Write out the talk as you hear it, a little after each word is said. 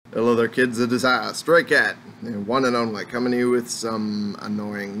Hello there kids, it is I, Stray Cat, and one and only, coming to you with some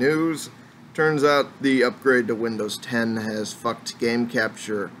annoying news. Turns out the upgrade to Windows 10 has fucked game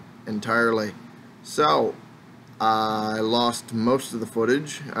capture entirely. So, I lost most of the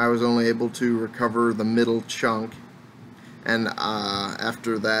footage. I was only able to recover the middle chunk, and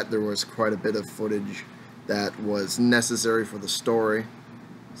after that there was quite a bit of footage that was necessary for the story.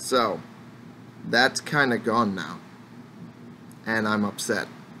 So, that's kinda gone now, and I'm upset.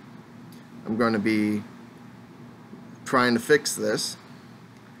 I'm going to be trying to fix this,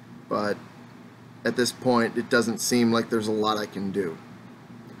 but at this point it doesn't seem like there's a lot I can do.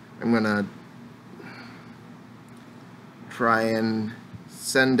 I'm going to try and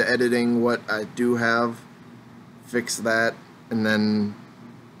send to editing what I do have, fix that, and then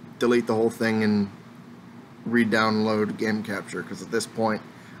delete the whole thing and re-download game capture, because at this point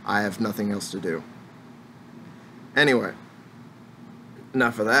I have nothing else to do. Anyway,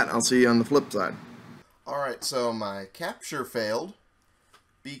 enough of that. I'll see you on the flip side. Alright, so my capture failed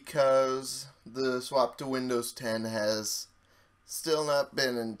because the swap to Windows 10 has still not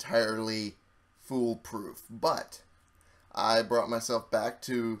been entirely foolproof. But I brought myself back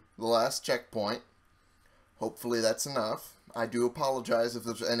to the last checkpoint. Hopefully that's enough. I do apologize if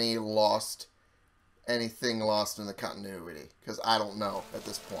there's anything lost in the continuity, because I don't know at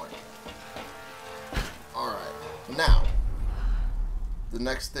this point. Alright, now the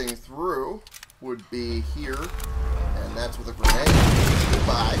next thing through would be here, and that's with a grenade.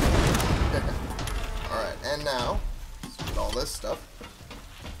 Goodbye. Alright, and now, let's get all this stuff,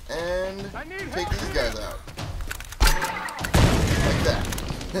 and take these guys out. Like that.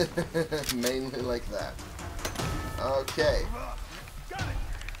 Mainly like that. Okay.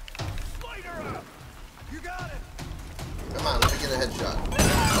 Come on, let me get a headshot.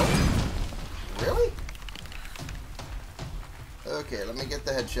 Oh. Really? Okay, let me get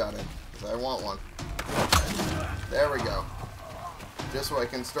the headshot in, because I want one. There we go. Just so I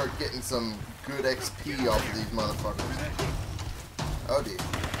can start getting some good XP off of these motherfuckers. Oh, dear.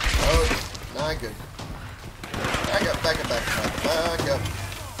 Oh, dear. Not good. Back up, back up, back up, back up.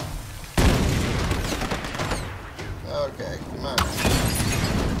 Okay, come on.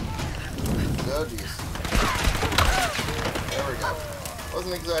 Oh, jeez. There we go.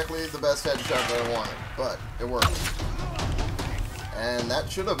 Wasn't exactly the best headshot that I wanted, but it worked. And that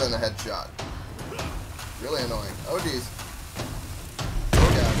should have been a headshot. Really annoying. Oh, jeez. Oh,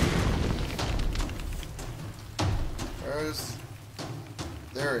 God.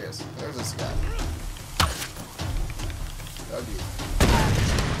 There he is. There's this guy. Oh, jeez.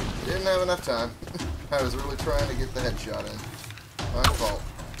 Didn't have enough time. I was really trying to get the headshot in. My fault.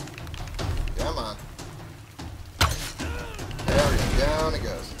 Come on. There we go. Down it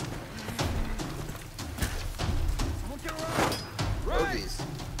goes. Oh, geez.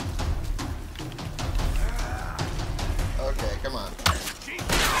 Okay, come on.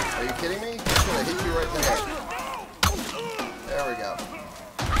 Are you kidding me? I'm gonna hit you right in the head. There we go.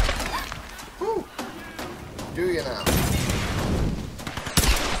 Whew. Do you now?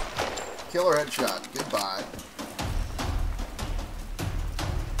 Killer headshot. Goodbye.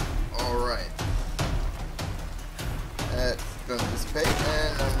 Alright. That's gonna dissipate,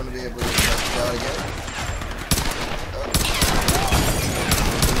 and I'm gonna be able to get that shot again.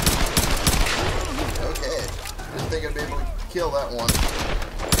 Okay, didn't think I'd be able to kill that one.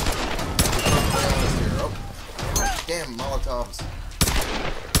 Oh, damn Molotovs.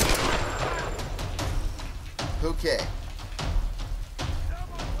 Okay.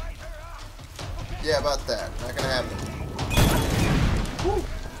 Yeah, about that. Not gonna happen. Woo.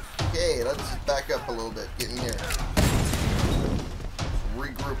 Okay, let's back up a little bit. Get in here.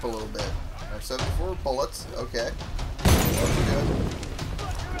 Regroup a little bit. I have 74 bullets. Okay. Those are good.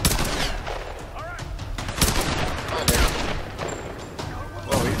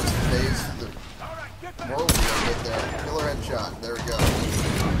 Whoa, he just phased the world right there. Killer headshot. There we go.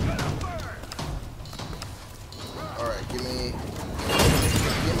 Alright, give me.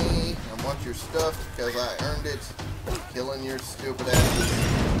 I want your stuff because I earned it. Killing your stupid asses.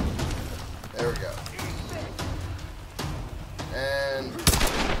 There we go. And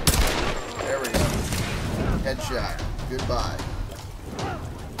there we go. Headshot. Goodbye.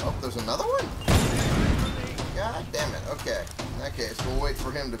 Oh, there's another one? God damn it. Okay. In that case, we'll wait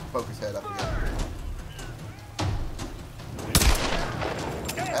for him to poke his head up again.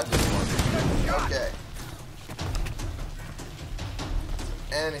 That didn't work. Okay.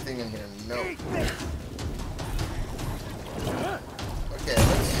 Anything in here? No. Okay,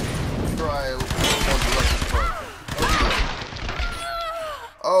 let's try a little more direct approach.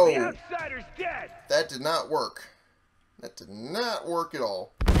 Oh! That did not work. That did not work at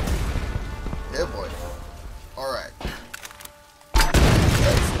all. Yeah, boy. Alright.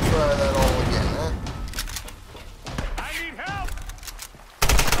 Let's try that all again, huh? I need help!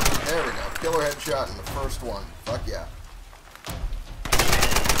 There we go. Killer headshot in the first one. Fuck yeah.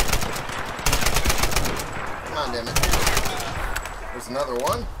 Come on, damn it. There's another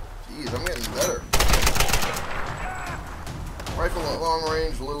one. Jeez, I'm getting better. Rifle at long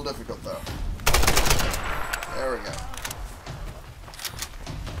range, a little difficult though. There we go.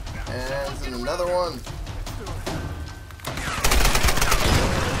 And then another one.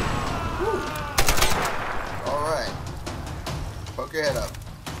 Alright. Poke your head up.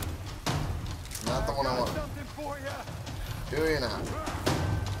 Not the one I want. Do you not?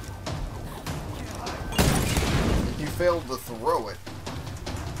 You failed to throw it.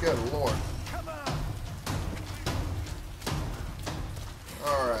 Good lord.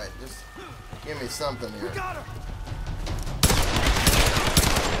 Alright, just give me something here.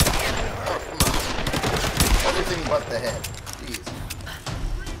 Oh, come on. Everything but the head. Jeez.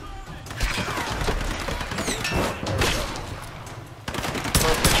 There we go.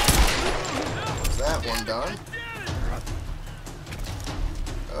 Perfect. Is that one done?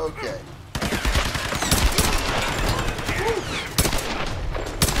 Okay.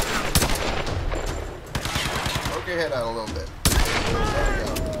 Poke your head out a little bit.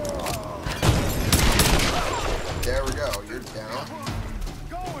 There we go. You're down.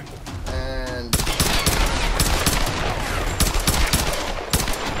 And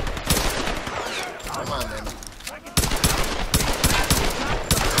come on, man.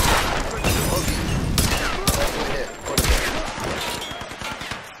 Okay. Definitely hit. Put it there.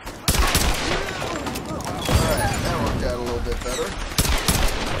 Alright, that worked out a little bit better.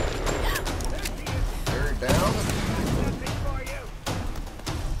 Very down.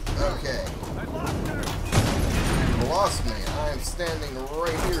 Okay. You lost me. I am standing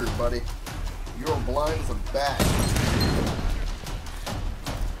right here, buddy. You're blind as a bat.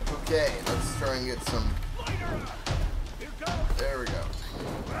 Okay, let's try and get some. There we go.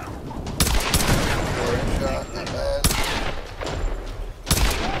 Shot, not bad.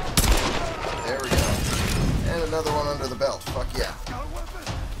 There we go. And another one under the belt. Fuck yeah.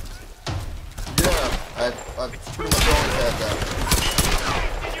 Yeah, I've pretty much always had that.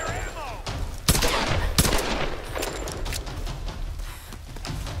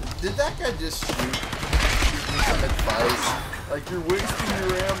 Did that guy just shoot me some advice? Like, you're wasting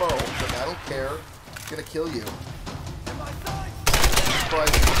your ammo. But I don't care. It's gonna kill you. I'm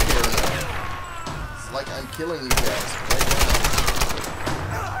surprised you care now. It's like I'm killing you guys right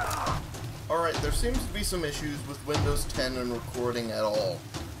now. Alright, there seems to be some issues with Windows 10 and recording at all.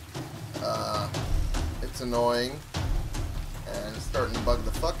 It's annoying. And it's starting to bug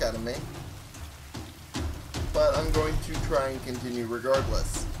the fuck out of me. But I'm going to try and continue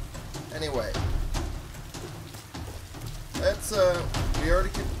regardless. Anyway, that's, we already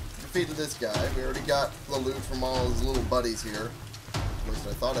defeated this guy. We already got the loot from all his little buddies here. At least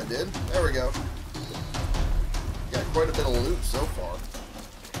I thought I did. There we go. Got quite a bit of loot so far.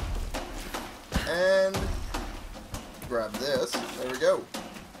 And grab this. There we go.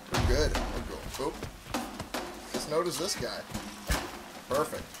 We're good. We're good. Oop. Just notice this guy.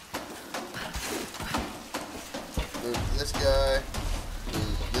 Perfect. Loot this guy.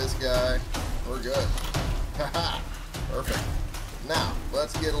 This guy, we're good. Haha, perfect. Now,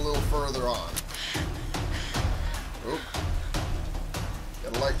 let's get a little further on. Oop.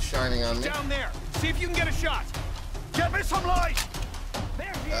 Got a light shining on me. Down there. See if you can get a shot. Get me some light.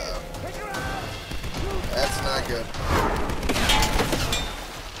 There he is. That's not good.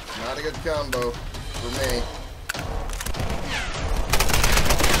 Not a good combo for me.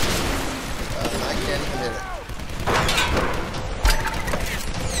 I can't even hit it.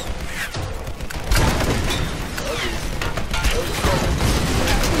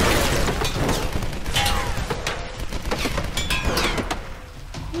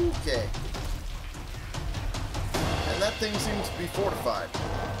 Okay. And that thing seems to be fortified.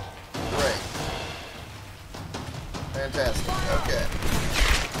 Great. Fantastic. Okay.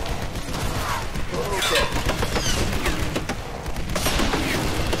 Okay.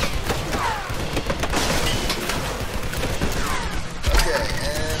 Okay,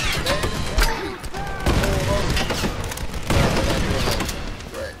 and maybe. Hold on.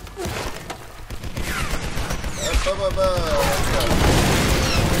 Great. Let's go.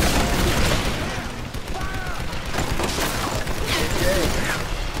 Okay.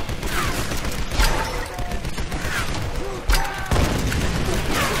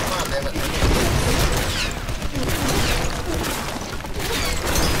 Come on, damn it.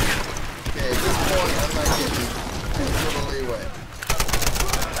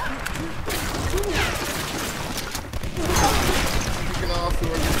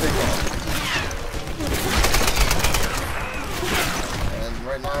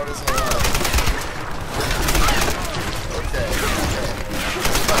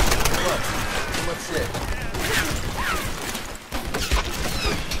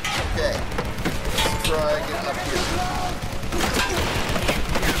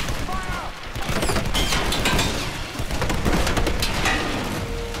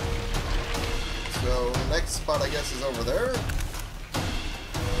 So, next spot, I guess, is over there.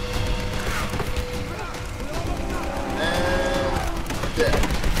 And dead.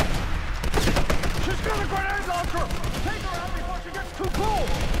 She's got a grenade launcher! Take her out before she gets too cool!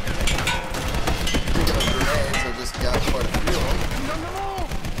 Speaking of grenades, I just got quite a few of them. She's on the move!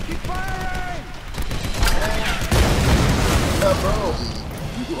 Keep firing! Kaboom!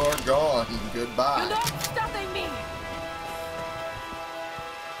 You are gone. Goodbye. You're not stopping me!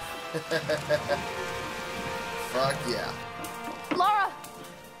 Fuck yeah. Laura!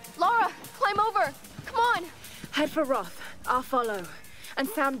 Laura, climb over! Come on! Head for Roth. I'll follow. And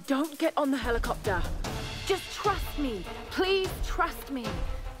Sam, don't get on the helicopter. Just trust me. Please trust me.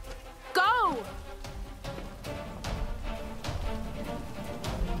 Go!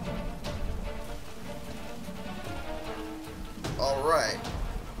 Alright.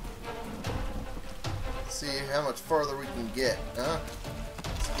 See how much farther we can get, huh?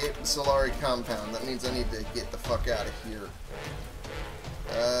 Escape the Solari compound. That means I need to get the fuck out of here.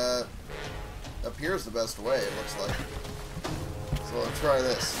 Up here's the best way, it looks like. So let's try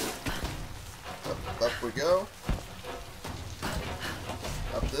this. Up we go.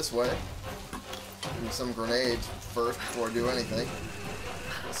 Up this way. Do some grenades first before I do anything.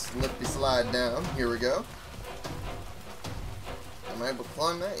 Slippy slide down. Here we go. Am I able to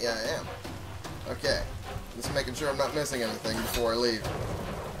climb that? Yeah, I am. Okay. Just making sure I'm not missing anything before I leave.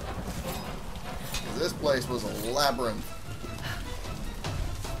 'Cause this place was a labyrinth.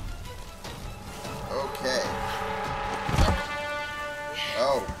 Okay.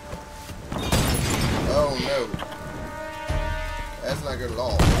 Oh. Oh no. That's not good at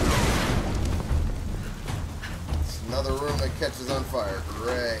all. It's another room that catches on fire.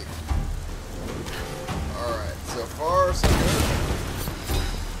 Great. Alright, so far so good.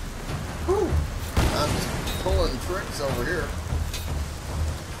 Whew. I'm just pulling tricks over here.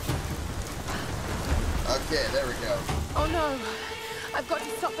 Okay, there we go. Oh no. I've got to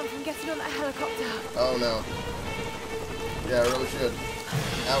stop them from getting on that helicopter. Oh no. Yeah, I really should.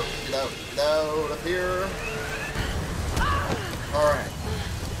 Out, get out, get out of here. Alright.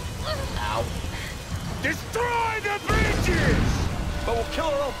 Ow. Destroy the bridges! But we'll kill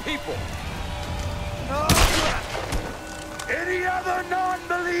our own people. Any other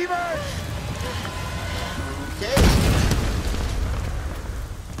non-believers? Okay.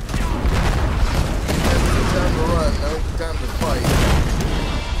 No time to run, no time to fight.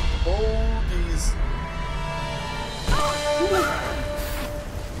 Oh, jeez.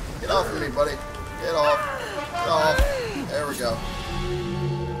 Get off of me, buddy. Get off. Get off. There we go.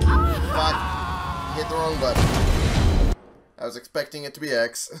 Fuck. Hit the wrong button. I was expecting it to be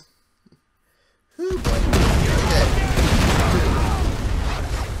X. Whew, boy. Okay.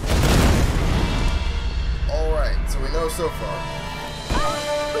 Alright, so we know so far.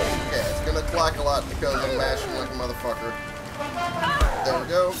 Okay, it's gonna clack a lot because I'm mashing like a motherfucker. There we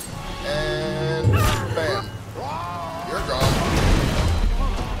go. And bam. You're gone.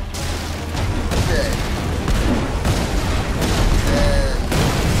 Okay. And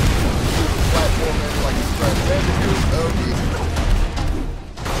platform in like a spread bandicoot. Oh geez.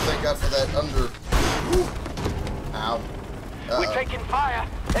 Thank God for that under. Whew. Ow. We're taking fire.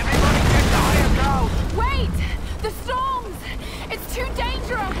 Everybody get to higher ground. Wait! The storms! It's too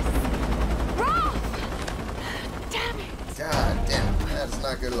dangerous! Roth! Damn it! God damn it. That is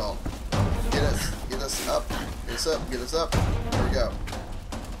not good at all. Get us up. Get us up. Get us up. There we go.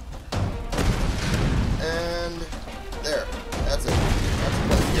 And there. That's it. That's the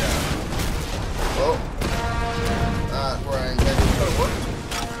place to get out. Oh. Not where I intended, but it worked.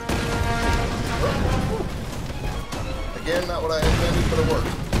 Oh. Again, not what I intended, but it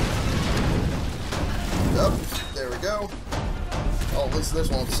worked. Up. There we go. Oh, at least this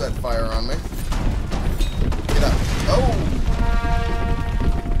won't set fire on me. Get up. Oh!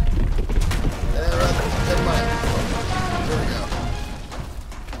 Never mind. There we go.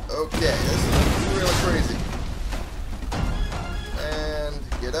 Okay, this is really crazy. And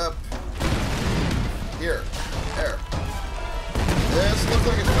get up. Here. There. This looks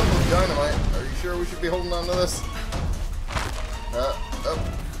like it's filled with dynamite. Are you sure we should be holding on to this? Up.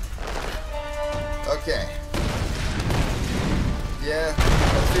 Okay. Yeah, I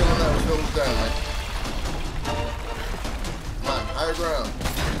was feeling that was filled with dynamite. Come on, higher ground.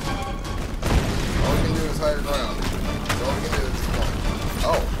 All we can do is higher ground. That's all we can do at this point.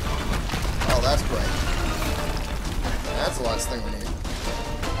 Oh. Oh, that's great. That's the last thing we need.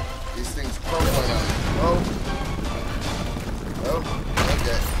 These things crumbling on me. Oh. Oh,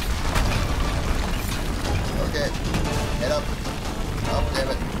 okay. Okay. Head up. Oh, damn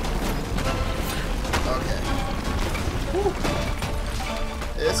it. Okay. Whew.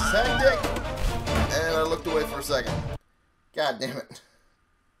 This is hectic. And I looked away for a second. God damn it.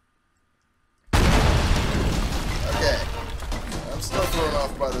 Okay. I'm still thrown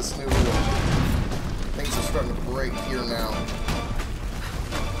off by this new... Things are starting to break here now.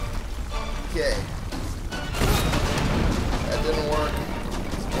 Okay. That didn't work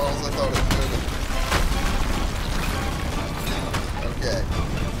as well as I thought it could. Okay.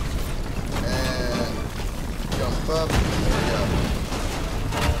 And jump up. There we go.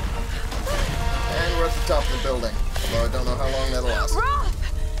 And we're at the top of the building. Although I don't know how long that'll last. Roth!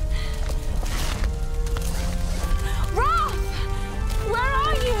 Roth! Where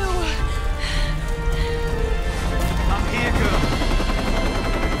are you? I'm here, girl.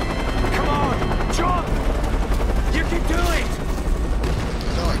 Come on, jump! You can do it!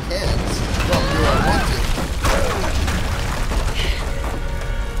 No, I can't. Well, do I want to?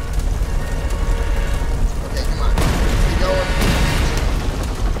 Okay, come on. Keep going.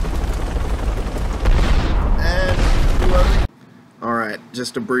 And whoever. Alright,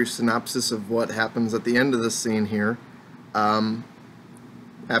 just a brief synopsis of what happens at the end of this scene here.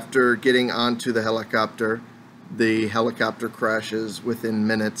 After getting onto the helicopter crashes within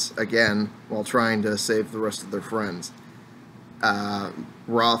minutes again while trying to save the rest of their friends.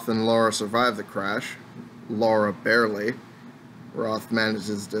 Roth and Laura survive the crash. Laura barely. Roth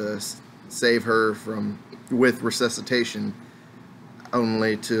manages to save her with resuscitation,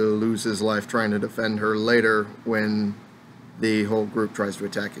 only to lose his life trying to defend her later when the whole group tries to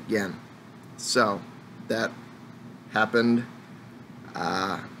attack again. So, that happened.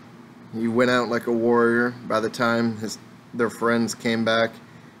 He went out like a warrior. By the time their friends came back,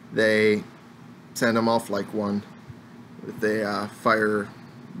 they sent him off like one with a fire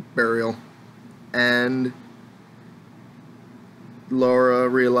burial. And Laura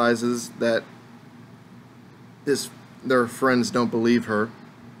realizes that their friends don't believe her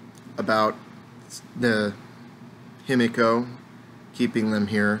about the Himiko keeping them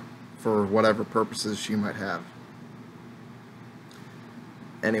here for whatever purposes she might have.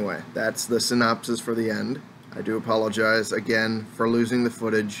 Anyway, that's the synopsis for the end. I do apologize again for losing the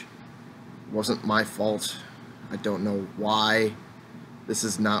footage. It wasn't my fault. I don't know why this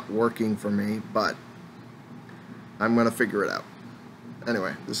is not working for me, but I'm gonna figure it out.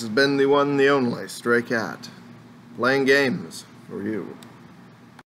 Anyway, this has been the one, the only Stray Cat, playing games for you.